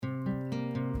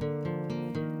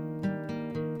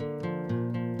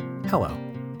Hello,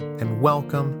 and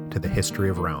welcome to the History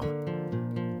of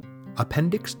Rome.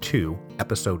 Appendix 2,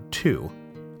 Episode 2,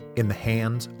 In the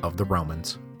Hands of the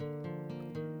Romans.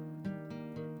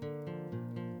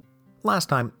 Last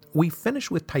time, we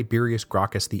finished with Tiberius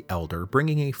Gracchus the Elder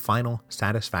bringing a final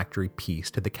satisfactory peace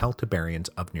to the Celtiberians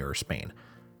of Near Spain.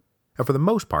 And for the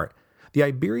most part, the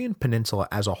Iberian Peninsula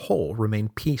as a whole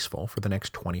remained peaceful for the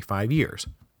next 25 years.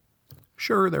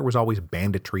 Sure, there was always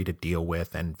banditry to deal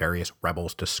with and various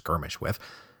rebels to skirmish with,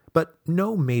 but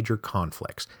no major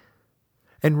conflicts.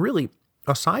 And really,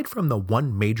 aside from the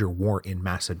one major war in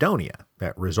Macedonia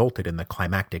that resulted in the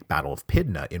climactic Battle of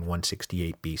Pydna in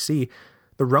 168 BC,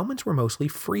 the Romans were mostly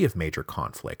free of major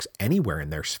conflicts anywhere in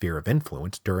their sphere of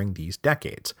influence during these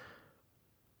decades.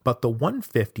 But the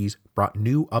 150s brought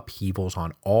new upheavals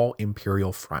on all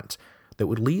imperial fronts that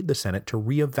would lead the Senate to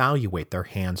reevaluate their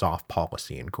hands-off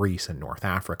policy in Greece and North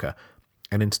Africa,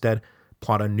 and instead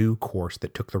plot a new course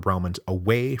that took the Romans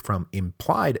away from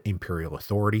implied imperial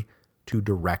authority to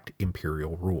direct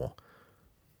imperial rule.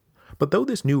 But though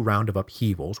this new round of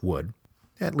upheavals would,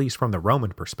 at least from the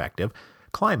Roman perspective,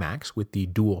 climax with the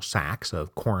dual sacks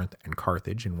of Corinth and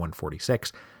Carthage in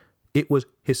 146, it was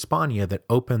Hispania that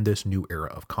opened this new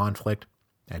era of conflict,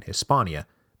 and Hispania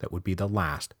that would be the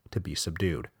last to be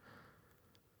subdued.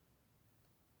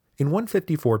 In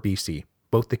 154 BC,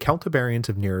 both the Celtiberians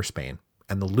of Nearer Spain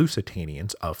and the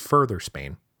Lusitanians of Further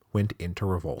Spain went into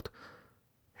revolt.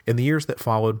 In the years that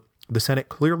followed, the Senate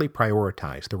clearly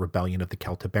prioritized the rebellion of the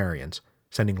Celtiberians,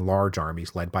 sending large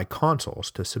armies led by consuls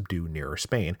to subdue Nearer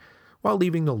Spain, while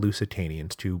leaving the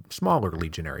Lusitanians to smaller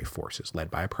legionary forces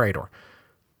led by a praetor.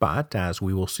 But, as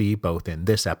we will see both in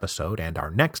this episode and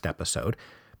our next episode,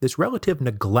 this relative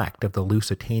neglect of the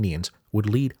Lusitanians would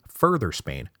lead Further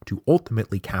Spain to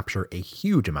ultimately capture a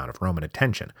huge amount of Roman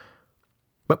attention.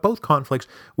 But both conflicts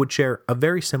would share a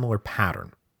very similar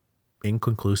pattern: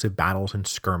 inconclusive battles and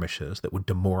skirmishes that would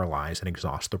demoralize and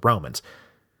exhaust the Romans.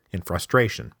 In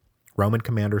frustration, Roman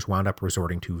commanders wound up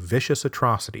resorting to vicious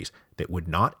atrocities that would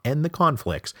not end the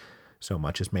conflicts so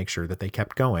much as make sure that they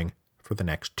kept going for the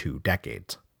next 2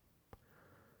 decades.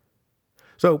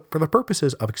 So, for the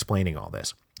purposes of explaining all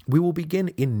this, we will begin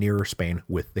in Nearer Spain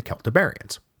with the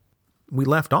Celtiberians. We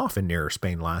left off in Nearer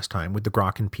Spain last time with the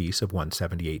Gracchan Peace of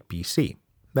 178 BC,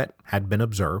 that had been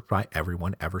observed by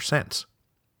everyone ever since.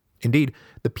 Indeed,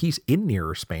 the peace in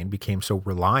Nearer Spain became so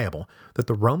reliable that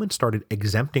the Romans started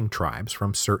exempting tribes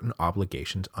from certain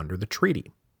obligations under the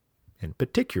treaty, and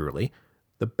particularly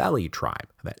the Belli tribe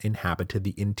that inhabited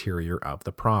the interior of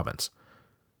the province.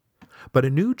 But a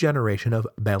new generation of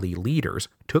Belli leaders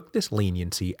took this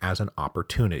leniency as an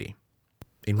opportunity.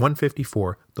 In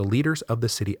 154, the leaders of the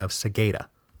city of Sagada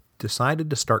decided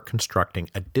to start constructing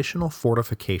additional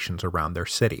fortifications around their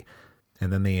city,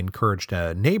 and then they encouraged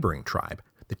a neighboring tribe,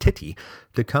 the Titi,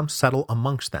 to come settle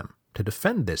amongst them to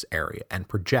defend this area and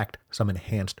project some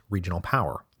enhanced regional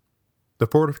power. The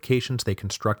fortifications they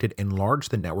constructed enlarged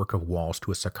the network of walls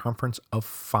to a circumference of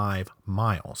 5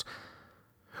 miles.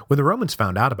 When the Romans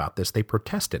found out about this, they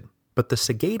protested, but the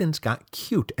Sagadans got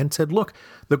cute and said, "Look,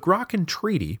 the Gracchan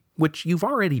Treaty, which you've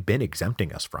already been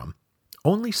exempting us from,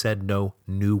 only said no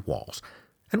new walls,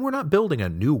 and we're not building a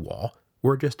new wall,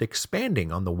 we're just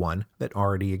expanding on the one that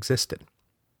already existed."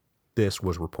 This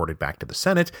was reported back to the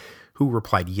Senate, who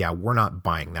replied, "Yeah, we're not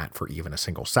buying that for even a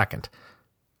single second.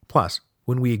 Plus,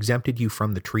 when we exempted you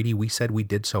from the treaty, we said we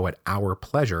did so at our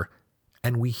pleasure,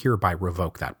 and we hereby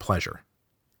revoke that pleasure.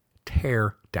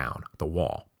 Tear down the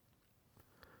wall."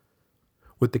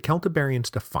 With the Celtiberians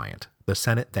defiant, the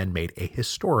Senate then made a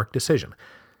historic decision,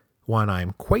 one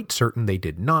I'm quite certain they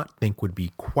did not think would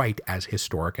be quite as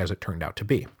historic as it turned out to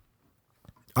be.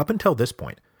 Up until this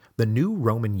point, the new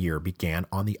Roman year began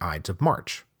on the Ides of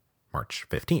March, March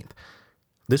 15th.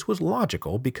 This was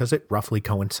logical because it roughly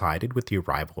coincided with the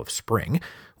arrival of spring,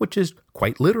 which is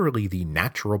quite literally the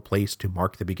natural place to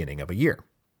mark the beginning of a year.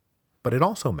 But it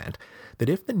also meant that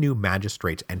if the new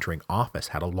magistrates entering office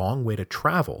had a long way to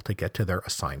travel to get to their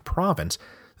assigned province,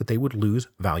 that they would lose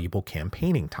valuable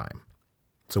campaigning time.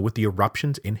 So with the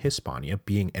eruptions in Hispania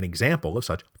being an example of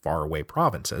such faraway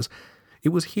provinces, it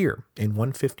was here in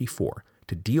 154,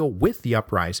 to deal with the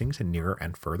uprisings in Nearer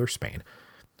and Further Spain,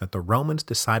 that the Romans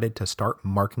decided to start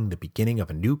marking the beginning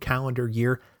of a new calendar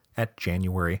year at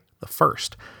January the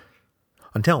 1st.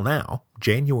 Until now,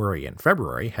 January and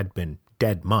February had been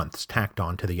dead months tacked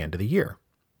on to the end of the year.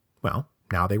 Well,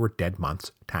 now they were dead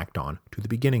months tacked on to the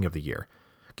beginning of the year,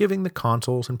 giving the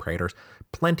consuls and praetors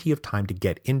plenty of time to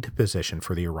get into position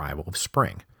for the arrival of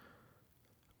spring.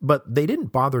 But they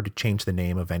didn't bother to change the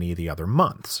name of any of the other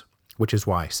months, which is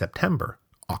why September,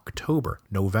 October,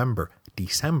 November,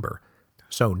 December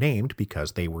so named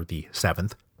because they were the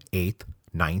 7th, 8th,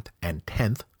 9th, and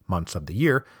 10th months of the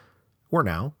year, were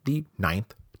now the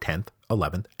 9th, 10th,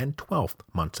 11th, and 12th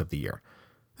months of the year.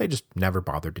 They just never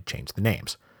bothered to change the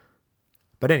names.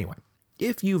 But anyway,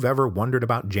 if you've ever wondered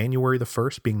about January the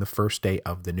 1st being the first day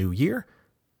of the new year,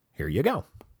 here you go.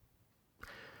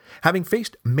 Having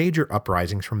faced major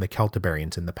uprisings from the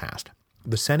Celtiberians in the past,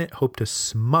 the Senate hoped to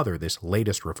smother this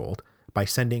latest revolt by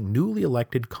sending newly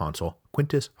elected consul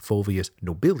Quintus Fulvius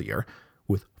Nobilior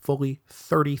with fully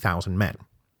 30,000 men.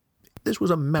 This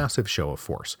was a massive show of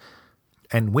force.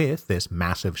 And with this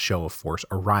massive show of force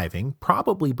arriving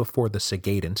probably before the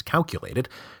Sagadans calculated,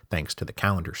 thanks to the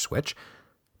calendar switch,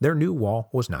 their new wall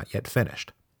was not yet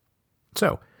finished.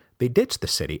 So, they ditched the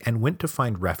city and went to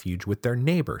find refuge with their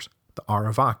neighbors, the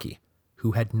Arevaci,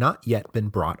 who had not yet been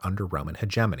brought under Roman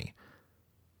hegemony.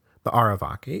 The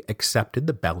Arevaci accepted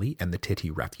the Belli and the Titi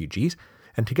refugees,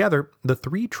 and together the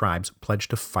three tribes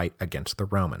pledged to fight against the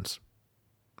Romans.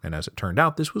 And as it turned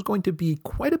out, this was going to be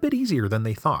quite a bit easier than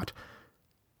they thought.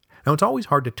 Now, it's always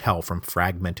hard to tell from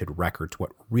fragmented records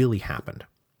what really happened,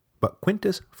 but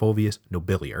Quintus Fulvius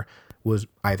Nobilior was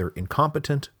either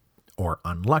incompetent or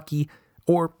unlucky,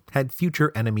 or had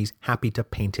future enemies happy to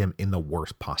paint him in the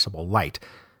worst possible light,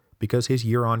 because his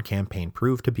year-on campaign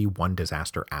proved to be one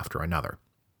disaster after another.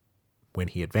 When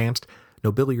he advanced,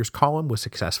 Nobilior's column was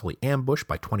successfully ambushed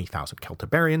by 20,000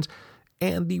 Celtiberians,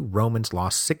 and the Romans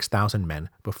lost 6,000 men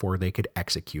before they could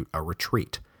execute a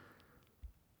retreat.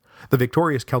 The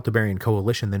victorious Celtiberian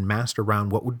coalition then massed around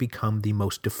what would become the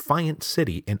most defiant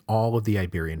city in all of the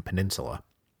Iberian Peninsula,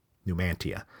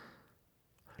 Numantia.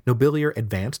 Nobilior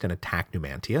advanced and attacked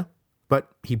Numantia,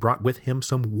 but he brought with him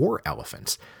some war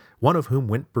elephants, one of whom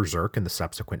went berserk in the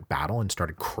subsequent battle and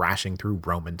started crashing through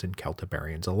Romans and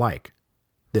Celtiberians alike.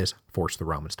 This forced the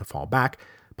Romans to fall back,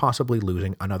 possibly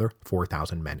losing another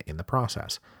 4,000 men in the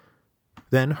process.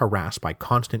 Then, harassed by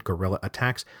constant guerrilla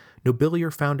attacks,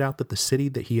 Nobilior found out that the city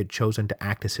that he had chosen to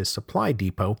act as his supply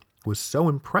depot was so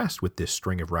impressed with this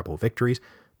string of rebel victories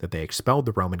that they expelled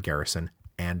the Roman garrison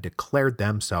and declared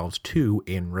themselves too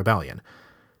in rebellion.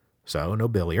 So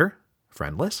Nobilior,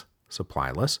 friendless,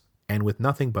 supplyless, and with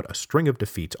nothing but a string of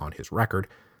defeats on his record,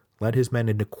 led his men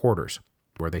into quarters,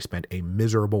 where they spent a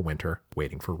miserable winter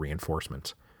waiting for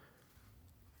reinforcements.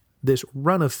 This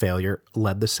run of failure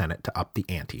led the Senate to up the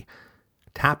ante,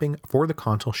 tapping for the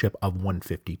consulship of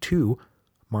 152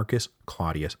 Marcus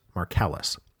Claudius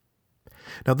Marcellus.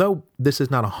 Now, though this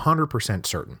is not 100%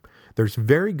 certain, there's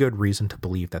very good reason to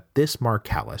believe that this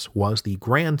Marcellus was the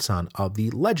grandson of the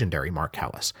legendary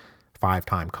Marcellus,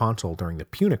 5-time consul during the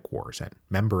Punic Wars and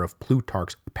member of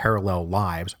Plutarch's Parallel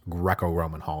Lives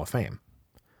Greco-Roman Hall of Fame.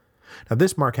 Now,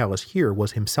 this Marcellus here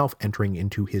was himself entering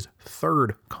into his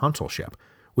third consulship,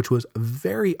 which was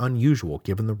very unusual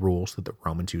given the rules that the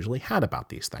Romans usually had about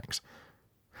these things.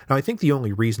 Now, I think the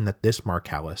only reason that this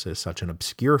Marcellus is such an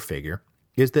obscure figure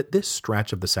is that this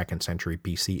stretch of the 2nd century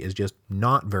BC is just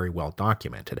not very well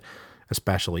documented,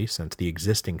 especially since the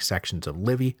existing sections of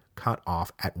Livy cut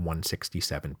off at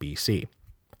 167 BC.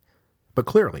 But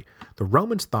clearly, the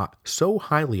Romans thought so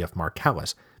highly of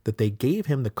Marcellus that they gave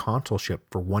him the consulship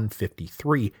for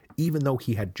 153, even though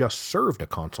he had just served a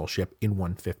consulship in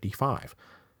 155.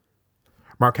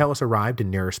 Marcellus arrived in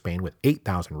Nearer Spain with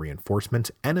 8,000 reinforcements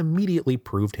and immediately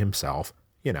proved himself,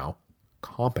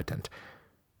 competent.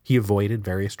 He avoided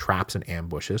various traps and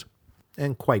ambushes,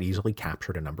 and quite easily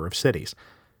captured a number of cities.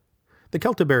 The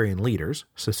Celtiberian leaders,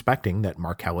 suspecting that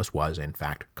Marcellus was in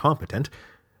fact competent,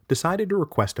 decided to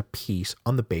request a peace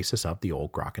on the basis of the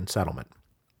old Gracchan settlement.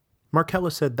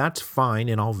 Marcellus said, "That's fine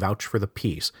and I'll vouch for the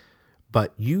peace,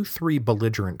 but you three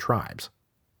belligerent tribes,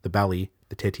 the Belli,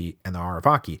 the Titi, and the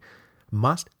Arevaci,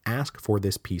 must ask for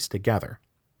this peace together,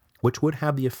 which would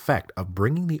have the effect of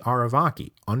bringing the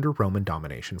Arevaci under Roman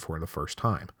domination for the first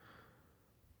time."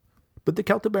 But the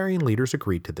Celtiberian leaders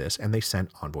agreed to this, and they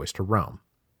sent envoys to Rome.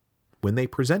 When they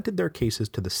presented their cases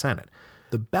to the Senate,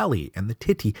 the Belli and the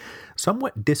Titi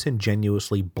somewhat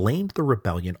disingenuously blamed the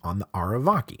rebellion on the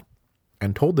Arevaci,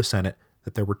 and told the Senate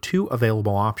that there were two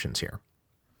available options here.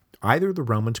 Either the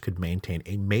Romans could maintain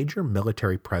a major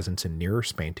military presence in Nearer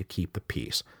Spain to keep the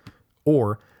peace,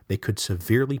 or they could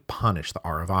severely punish the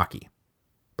Arevaci,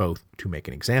 both to make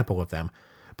an example of them,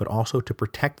 but also to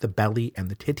protect the Belli and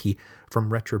the Titi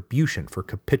from retribution for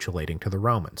capitulating to the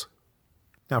Romans.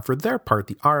 Now, for their part,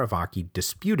 the Arevaci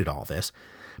disputed all this,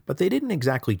 but they didn't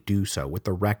exactly do so with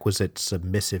the requisite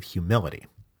submissive humility.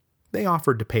 They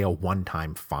offered to pay a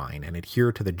one-time fine and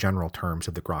adhere to the general terms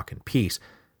of the Gracchan peace,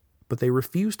 but they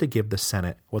refused to give the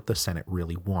Senate what the Senate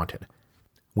really wanted,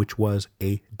 which was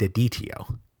a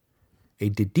deditio. A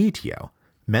deditio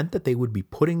meant that they would be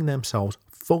putting themselves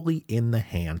fully in the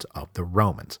hands of the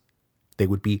Romans. They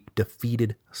would be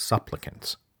defeated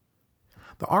supplicants.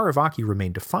 The Arevaci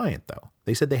remained defiant, though.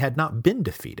 They said they had not been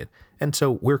defeated, and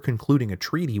so we're concluding a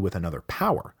treaty with another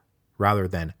power, rather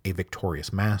than a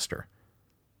victorious master.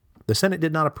 The Senate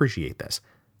did not appreciate this.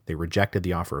 They rejected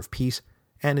the offer of peace,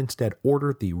 and instead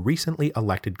ordered the recently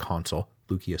elected consul,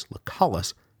 Lucius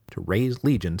Lucullus, to raise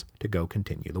legions to go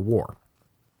continue the war.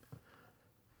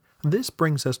 This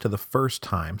brings us to the first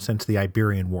time since the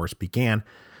Iberian Wars began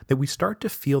that we start to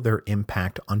feel their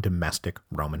impact on domestic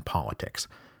Roman politics.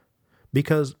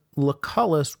 Because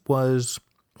Lucullus was,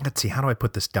 let's see, how do I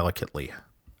put this delicately?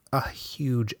 A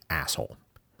huge asshole.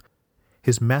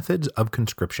 His methods of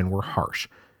conscription were harsh.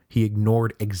 He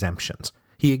ignored exemptions.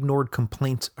 He ignored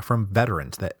complaints from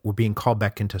veterans that were being called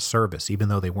back into service even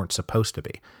though they weren't supposed to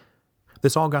be.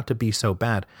 This all got to be so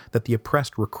bad that the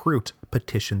oppressed recruits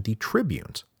petitioned the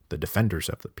tribunes, the defenders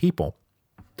of the people,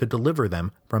 to deliver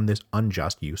them from this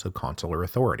unjust use of consular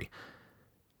authority.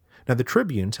 Now, the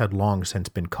tribunes had long since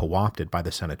been co-opted by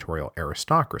the senatorial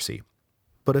aristocracy,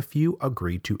 but a few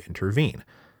agreed to intervene.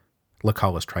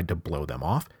 Lucullus tried to blow them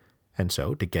off, and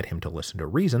so, to get him to listen to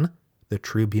reason, the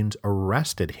tribunes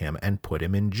arrested him and put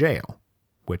him in jail,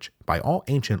 which by all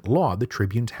ancient law the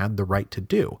tribunes had the right to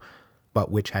do,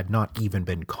 but which had not even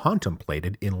been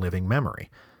contemplated in living memory.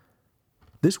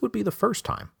 This would be the first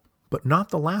time, but not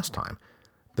the last time,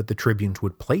 that the tribunes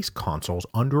would place consuls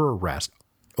under arrest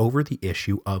over the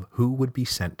issue of who would be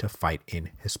sent to fight in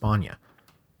Hispania.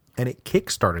 And it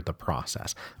kick-started the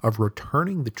process of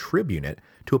returning the tribunate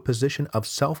to a position of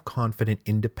self-confident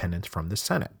independence from the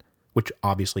Senate, which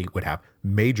obviously would have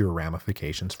major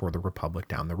ramifications for the Republic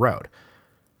down the road.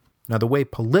 Now, the way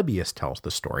Polybius tells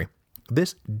the story,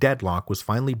 this deadlock was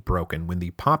finally broken when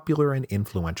the popular and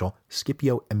influential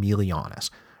Scipio Aemilianus,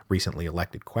 recently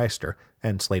elected quaestor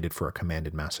and slated for a command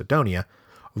in Macedonia,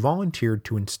 volunteered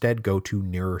to instead go to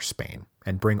nearer Spain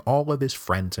and bring all of his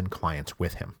friends and clients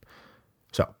with him.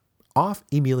 So, off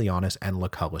Aemilianus and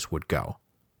Lucullus would go.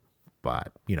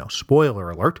 But, spoiler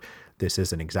alert, this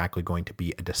isn't exactly going to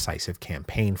be a decisive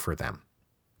campaign for them.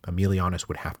 Aemilianus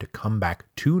would have to come back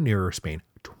to nearer Spain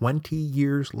 20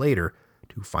 years later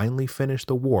to finally finish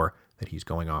the war that he's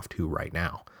going off to right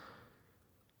now.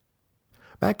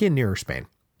 Back in nearer Spain,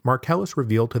 Marcellus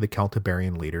revealed to the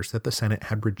Celtiberian leaders that the Senate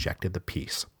had rejected the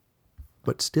peace.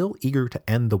 But still eager to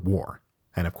end the war,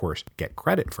 and of course get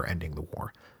credit for ending the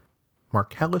war,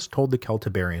 Marcellus told the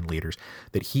Celtiberian leaders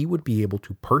that he would be able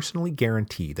to personally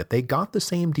guarantee that they got the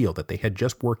same deal that they had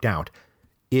just worked out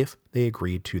if they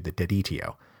agreed to the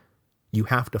deditio. You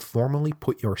have to formally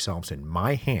put yourselves in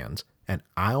my hands, and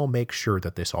I'll make sure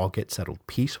that this all gets settled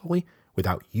peacefully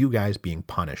without you guys being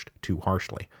punished too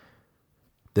harshly.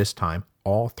 This time,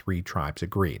 all three tribes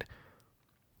agreed.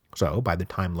 So, by the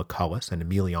time Lucullus and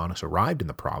Aemilianus arrived in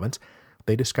the province,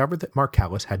 they discovered that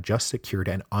Marcellus had just secured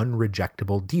an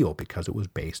unrejectable deal because it was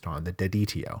based on the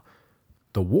deditio.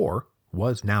 The war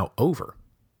was now over.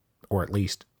 Or at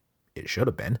least, it should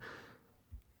have been.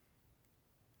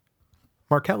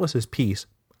 Marcellus's peace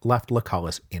left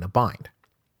Lucullus in a bind.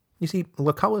 You see,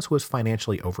 Lucullus was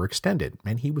financially overextended,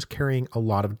 and he was carrying a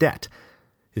lot of debt.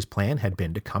 His plan had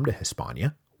been to come to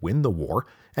Hispania, win the war,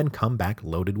 and come back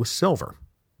loaded with silver.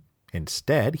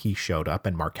 Instead, he showed up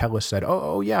and Marcellus said,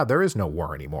 oh yeah, there is no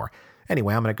war anymore.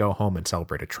 Anyway, I'm going to go home and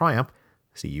celebrate a triumph.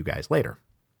 See you guys later.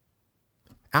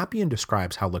 Appian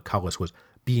describes how Lucullus was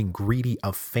being greedy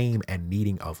of fame and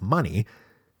needing of money,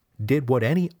 did what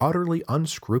any utterly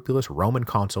unscrupulous Roman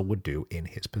consul would do in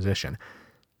his position.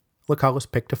 Lucullus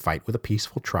picked a fight with a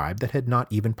peaceful tribe that had not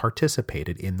even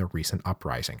participated in the recent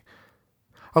uprising.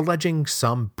 Alleging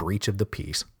some breach of the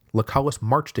peace, Lucullus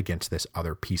marched against this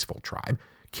other peaceful tribe,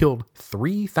 killed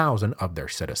 3,000 of their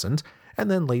citizens,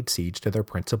 and then laid siege to their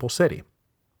principal city.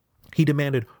 He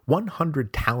demanded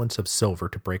 100 talents of silver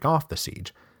to break off the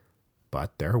siege.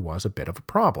 But there was a bit of a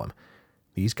problem.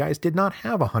 These guys did not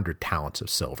have 100 talents of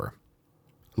silver.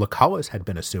 Lucullus had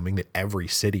been assuming that every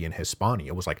city in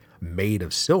Hispania was made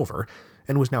of silver,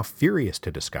 and was now furious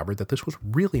to discover that this was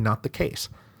really not the case.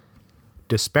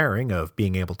 Despairing of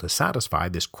being able to satisfy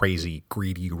this crazy,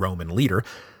 greedy Roman leader,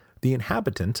 the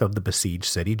inhabitants of the besieged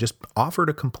city just offered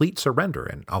a complete surrender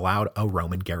and allowed a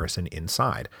Roman garrison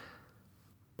inside.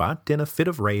 But in a fit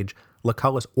of rage,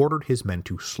 Lucullus ordered his men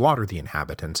to slaughter the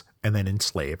inhabitants and then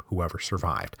enslave whoever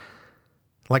survived.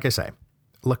 Like I say,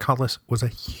 Lucullus was a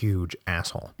huge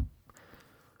asshole.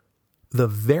 The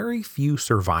very few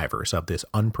survivors of this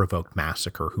unprovoked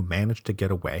massacre who managed to get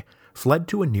away fled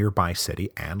to a nearby city,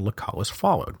 and Lucullus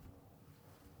followed.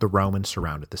 The Romans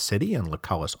surrounded the city, and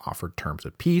Lucullus offered terms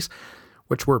of peace,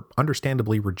 which were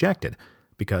understandably rejected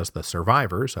because the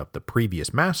survivors of the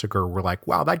previous massacre were like,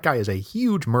 wow, that guy is a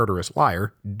huge murderous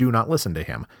liar, do not listen to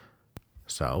him.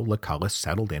 So Lucullus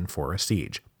settled in for a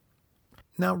siege.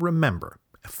 Now remember,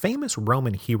 famous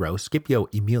Roman hero Scipio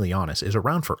Aemilianus is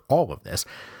around for all of this,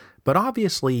 but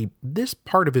obviously this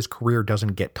part of his career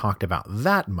doesn't get talked about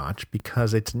that much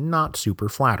because it's not super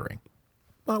flattering.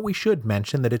 But we should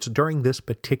mention that it's during this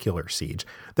particular siege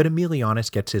that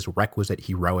Aemilianus gets his requisite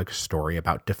heroic story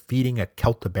about defeating a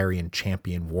Celtiberian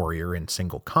champion warrior in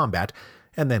single combat,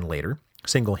 and then later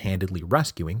single-handedly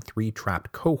rescuing 3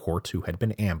 trapped cohorts who had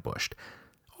been ambushed,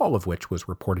 all of which was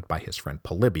reported by his friend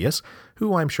Polybius,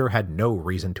 who I'm sure had no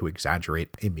reason to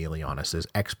exaggerate Aemilianus's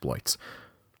exploits.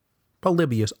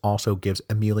 Polybius also gives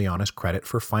Aemilianus credit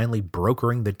for finally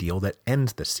brokering the deal that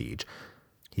ends the siege.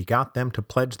 He got them to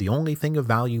pledge the only thing of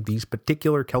value these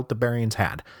particular Celtiberians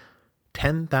had,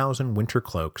 10,000 winter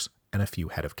cloaks and a few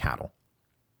head of cattle.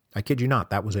 I kid you not,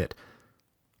 that was it.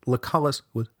 Lucullus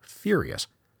was furious,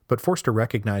 but forced to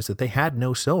recognize that they had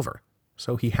no silver,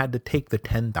 so he had to take the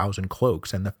 10,000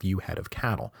 cloaks and the few head of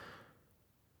cattle.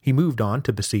 He moved on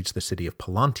to besiege the city of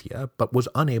Pollentia, but was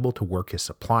unable to work his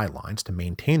supply lines to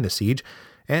maintain the siege,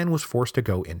 and was forced to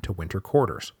go into winter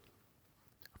quarters.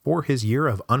 For his year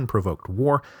of unprovoked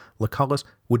war, Lucullus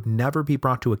would never be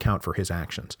brought to account for his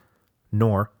actions,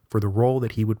 nor for the role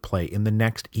that he would play in the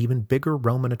next even bigger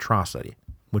Roman atrocity,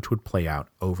 which would play out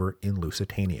over in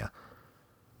Lusitania.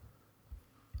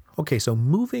 Okay, so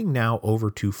moving now over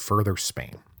to further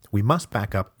Spain, we must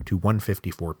back up to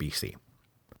 154 BC.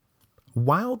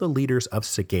 While the leaders of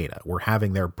Sagada were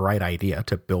having their bright idea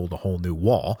to build a whole new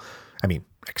wall,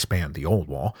 expand the old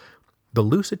wall, the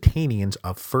Lusitanians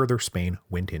of further Spain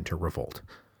went into revolt.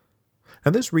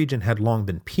 Now, this region had long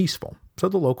been peaceful, so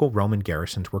the local Roman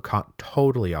garrisons were caught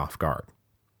totally off guard.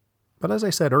 But as I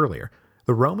said earlier,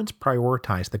 the Romans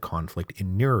prioritized the conflict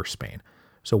in nearer Spain,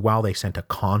 so while they sent a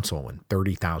consul and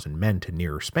 30,000 men to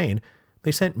nearer Spain,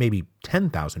 they sent maybe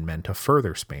 10,000 men to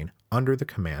further Spain under the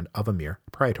command of a mere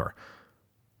praetor.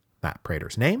 That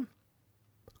praetor's name?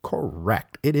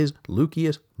 Correct, it is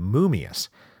Lucius Mummius,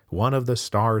 one of the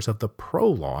stars of the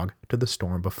prologue to The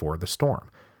Storm Before the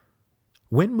Storm.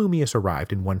 When Mummius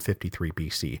arrived in 153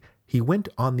 BC, he went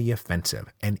on the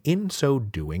offensive, and in so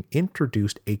doing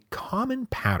introduced a common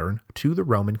pattern to the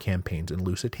Roman campaigns in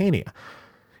Lusitania.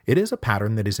 It is a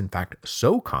pattern that is in fact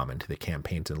so common to the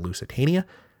campaigns in Lusitania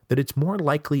that it's more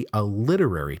likely a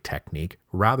literary technique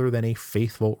rather than a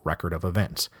faithful record of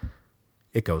events.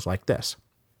 It goes like this.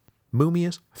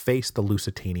 Mummius faced the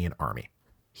Lusitanian army.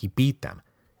 He beat them.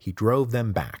 He drove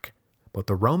them back, but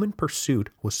the Roman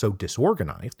pursuit was so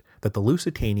disorganized that the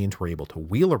Lusitanians were able to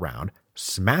wheel around,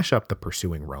 smash up the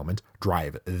pursuing Romans,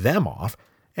 drive them off,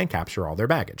 and capture all their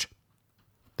baggage.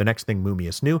 The next thing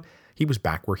Mummius knew, he was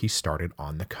back where he started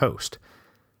on the coast.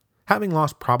 Having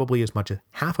lost probably as much as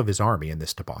half of his army in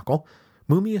this debacle,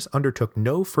 Mummius undertook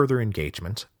no further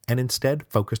engagements and instead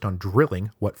focused on drilling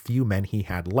what few men he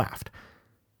had left.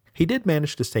 He did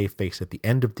manage to save face at the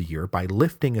end of the year by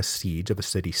lifting a siege of a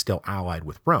city still allied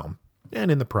with Rome,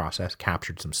 and in the process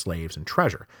captured some slaves and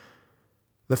treasure.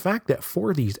 The fact that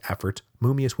for these efforts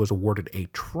Mummius was awarded a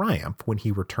triumph when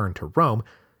he returned to Rome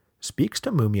speaks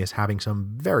to Mummius having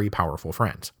some very powerful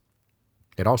friends.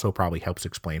 It also probably helps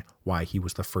explain why he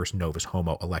was the first Novus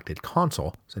Homo elected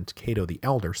consul since Cato the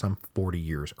Elder some 40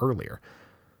 years earlier.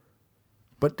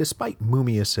 But despite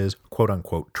Mummius's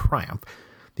quote-unquote triumph,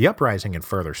 the uprising in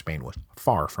further Spain was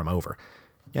far from over,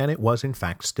 and it was in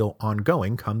fact still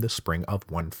ongoing come the spring of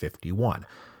 151.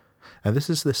 And this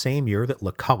is the same year that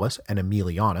Lucullus and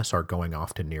Aemilianus are going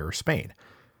off to nearer Spain.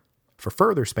 For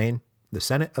further Spain, the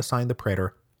Senate assigned the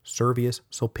praetor Servius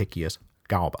Sulpicius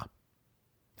Galba.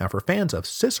 Now for fans of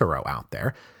Cicero out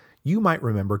there, you might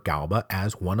remember Galba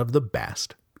as one of the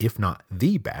best, if not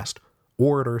the best,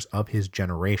 orators of his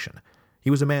generation. He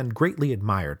was a man greatly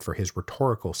admired for his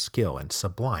rhetorical skill and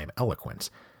sublime eloquence.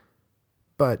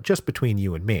 But just between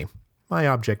you and me, my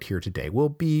object here today will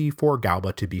be for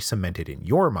Galba to be cemented in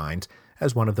your minds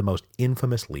as one of the most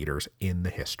infamous leaders in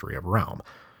the history of Rome.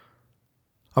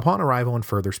 Upon arrival in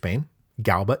further Spain,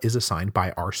 Galba is assigned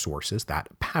by our sources that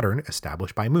pattern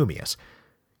established by Mummius.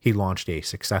 He launched a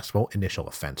successful initial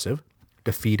offensive,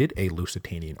 defeated a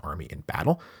Lusitanian army in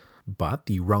battle, but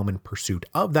the Roman pursuit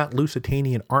of that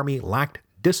Lusitanian army lacked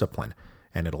discipline,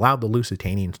 and it allowed the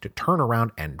Lusitanians to turn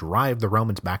around and drive the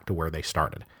Romans back to where they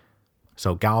started.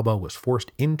 So Galba was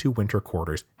forced into winter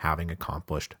quarters, having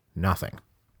accomplished nothing.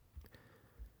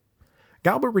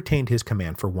 Galba retained his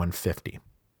command for 150,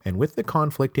 and with the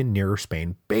conflict in nearer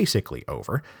Spain basically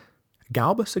over,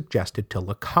 Galba suggested to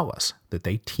Lucullus that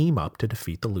they team up to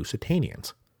defeat the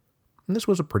Lusitanians. And this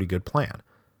was a pretty good plan.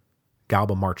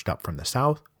 Galba marched up from the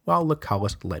south, while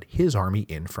Lucullus led his army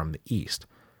in from the east.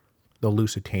 The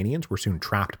Lusitanians were soon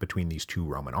trapped between these two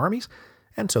Roman armies,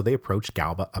 and so they approached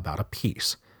Galba about a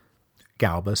peace.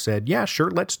 Galba said, yeah,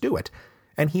 sure, let's do it,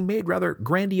 and he made rather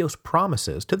grandiose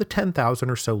promises to the 10,000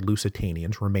 or so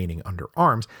Lusitanians remaining under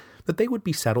arms that they would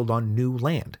be settled on new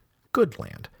land, good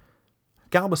land.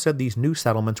 Galba said these new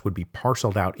settlements would be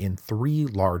parceled out in 3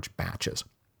 large batches.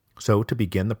 So to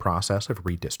begin the process of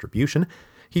redistribution,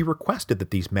 he requested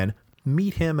that these men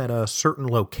meet him at a certain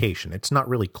location, it's not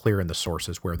really clear in the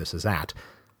sources where this is at,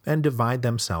 and divide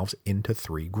themselves into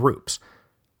 3 groups.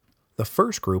 The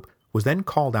first group was then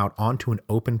called out onto an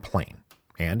open plain,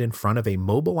 and in front of a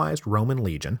mobilized Roman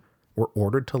legion, were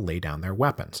ordered to lay down their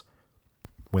weapons.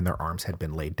 When their arms had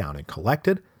been laid down and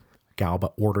collected,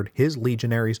 Galba ordered his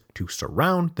legionaries to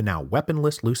surround the now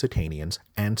weaponless Lusitanians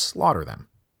and slaughter them.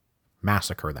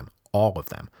 Massacre them, all of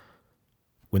them.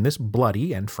 When this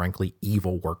bloody and frankly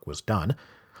evil work was done,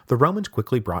 the Romans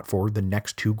quickly brought forward the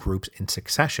next 2 groups in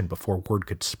succession before word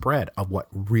could spread of what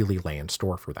really lay in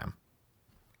store for them.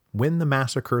 When the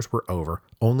massacres were over,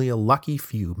 only a lucky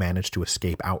few managed to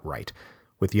escape outright,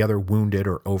 with the other wounded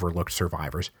or overlooked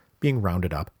survivors being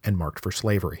rounded up and marked for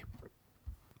slavery.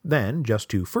 Then, just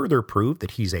to further prove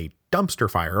that he's a dumpster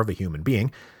fire of a human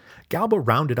being, Galba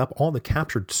rounded up all the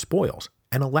captured spoils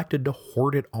and elected to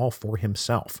hoard it all for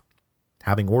himself.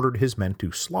 Having ordered his men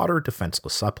to slaughter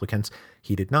defenseless supplicants,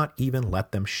 he did not even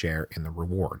let them share in the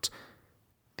rewards.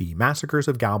 The massacres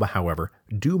of Galba, however,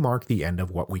 do mark the end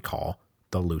of what we call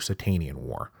the Lusitanian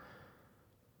War.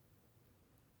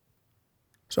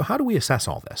 So how do we assess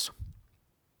all this?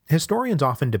 Historians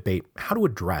often debate how to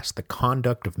address the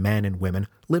conduct of men and women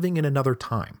living in another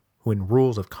time, when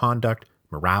rules of conduct,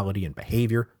 morality, and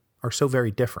behavior are so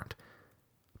very different.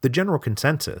 The general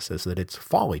consensus is that it's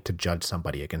folly to judge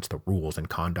somebody against the rules and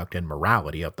conduct and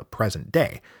morality of the present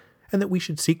day, and that we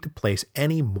should seek to place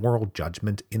any moral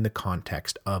judgment in the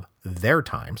context of their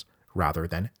times rather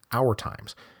than our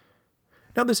times.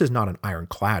 Now, this is not an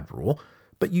ironclad rule,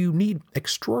 but you need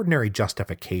extraordinary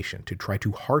justification to try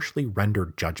to harshly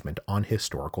render judgment on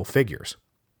historical figures.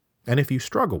 And if you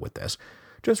struggle with this,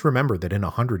 just remember that in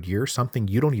 100 years, something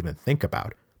you don't even think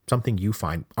about, something you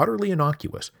find utterly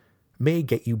innocuous, may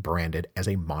get you branded as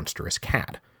a monstrous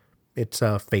cad. It's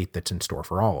a fate that's in store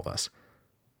for all of us.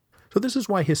 So this is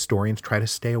why historians try to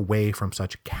stay away from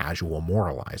such casual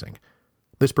moralizing.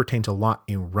 This pertains a lot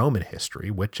in Roman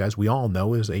history, which, as we all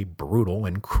know, is a brutal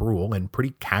and cruel and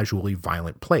pretty casually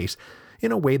violent place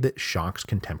in a way that shocks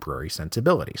contemporary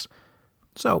sensibilities.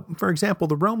 So, for example,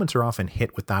 the Romans are often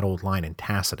hit with that old line in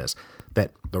Tacitus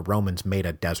that the Romans made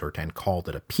a desert and called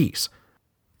it a peace.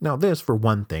 Now this, for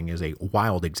one thing, is a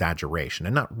wild exaggeration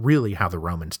and not really how the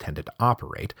Romans tended to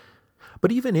operate.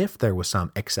 But even if there was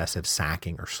some excessive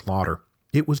sacking or slaughter,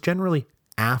 it was generally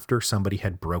after somebody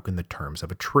had broken the terms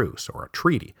of a truce or a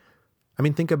treaty. I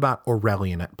mean, think about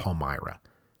Aurelian at Palmyra.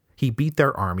 He beat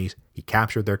their armies, he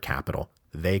captured their capital,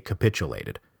 they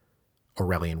capitulated.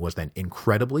 Aurelian was then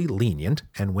incredibly lenient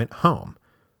and went home.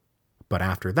 But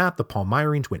after that, the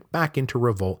Palmyrines went back into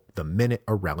revolt the minute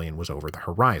Aurelian was over the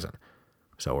horizon.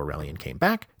 So Aurelian came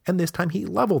back, and this time he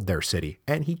leveled their city,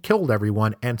 and he killed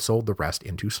everyone and sold the rest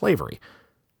into slavery.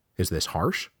 Is this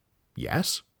harsh?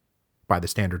 Yes. By the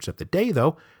standards of the day,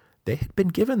 though, they had been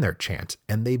given their chance,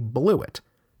 and they blew it.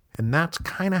 And that's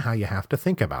kind of how you have to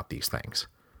think about these things.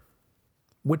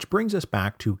 Which brings us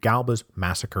back to Galba's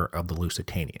massacre of the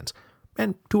Lusitanians,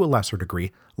 and to a lesser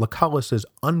degree, Lucullus's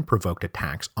unprovoked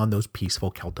attacks on those peaceful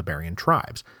Celtiberian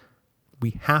tribes.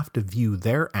 We have to view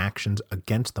their actions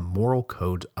against the moral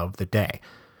codes of the day.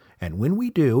 And when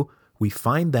we do, we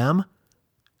find them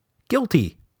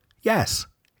guilty. Yes,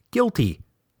 guilty.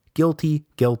 Guilty,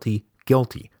 guilty,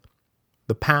 guilty.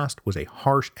 The past was a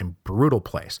harsh and brutal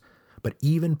place, but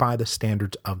even by the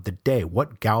standards of the day,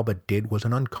 what Galba did was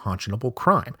an unconscionable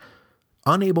crime.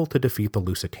 Unable to defeat the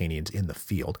Lusitanians in the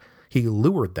field, he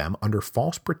lured them under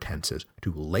false pretenses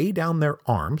to lay down their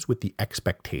arms with the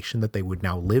expectation that they would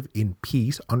now live in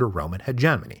peace under Roman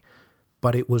hegemony.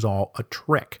 But it was all a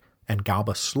trick, and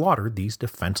Galba slaughtered these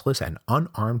defenseless and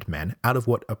unarmed men out of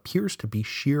what appears to be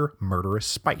sheer murderous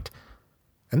spite.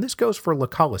 And this goes for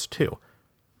Lucullus too.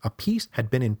 A peace had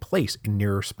been in place in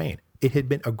Nearer Spain. It had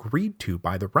been agreed to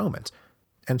by the Romans.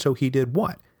 And so he did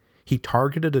what? He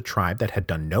targeted a tribe that had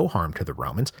done no harm to the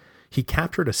Romans. He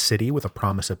captured a city with a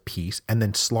promise of peace and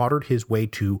then slaughtered his way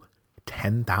to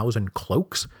 10,000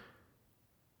 cloaks.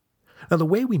 Now, the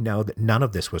way we know that none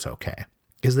of this was okay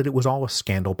is that it was all a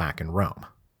scandal back in Rome.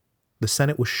 The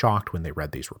Senate was shocked when they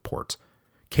read these reports.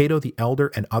 Cato the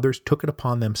Elder and others took it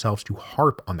upon themselves to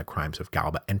harp on the crimes of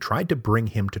Galba and tried to bring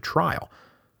him to trial.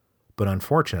 But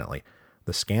unfortunately,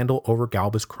 the scandal over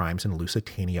Galba's crimes in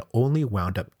Lusitania only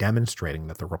wound up demonstrating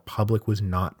that the Republic was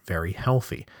not very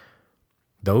healthy.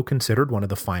 Though considered one of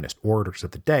the finest orators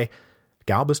of the day,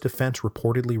 Galba's defense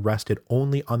reportedly rested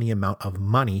only on the amount of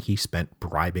money he spent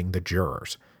bribing the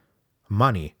jurors.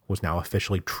 Money was now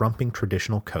officially trumping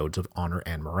traditional codes of honor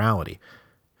and morality.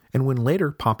 And when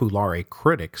later populare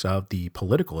critics of the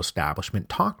political establishment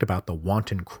talked about the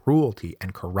wanton cruelty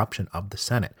and corruption of the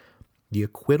Senate, the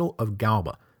acquittal of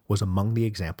Galba was among the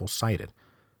examples cited.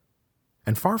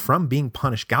 And far from being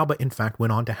punished, Galba in fact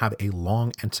went on to have a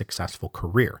long and successful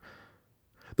career.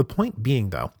 The point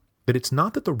being, though, that it's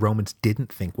not that the Romans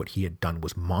didn't think what he had done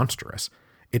was monstrous,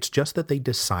 it's just that they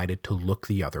decided to look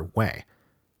the other way.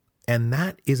 And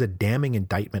that is a damning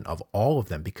indictment of all of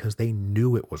them because they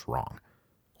knew it was wrong.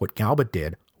 What Galba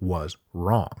did was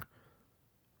wrong.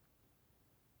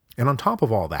 And on top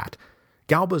of all that,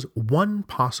 Galba's one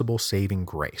possible saving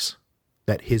grace,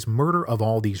 that his murder of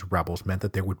all these rebels meant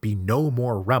that there would be no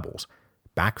more rebels,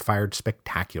 backfired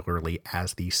spectacularly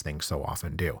as these things so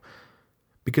often do.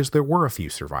 Because there were a few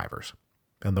survivors,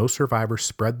 and those survivors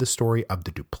spread the story of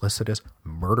the duplicitous,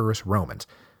 murderous Romans,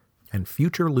 and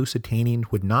future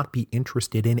Lusitanians would not be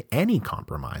interested in any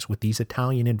compromise with these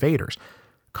Italian invaders.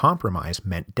 Compromise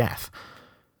meant death.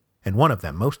 And one of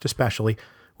them, most especially,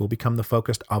 will become the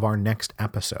focus of our next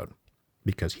episode,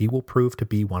 because he will prove to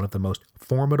be one of the most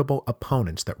formidable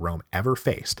opponents that Rome ever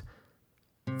faced,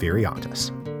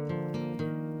 Viriatus.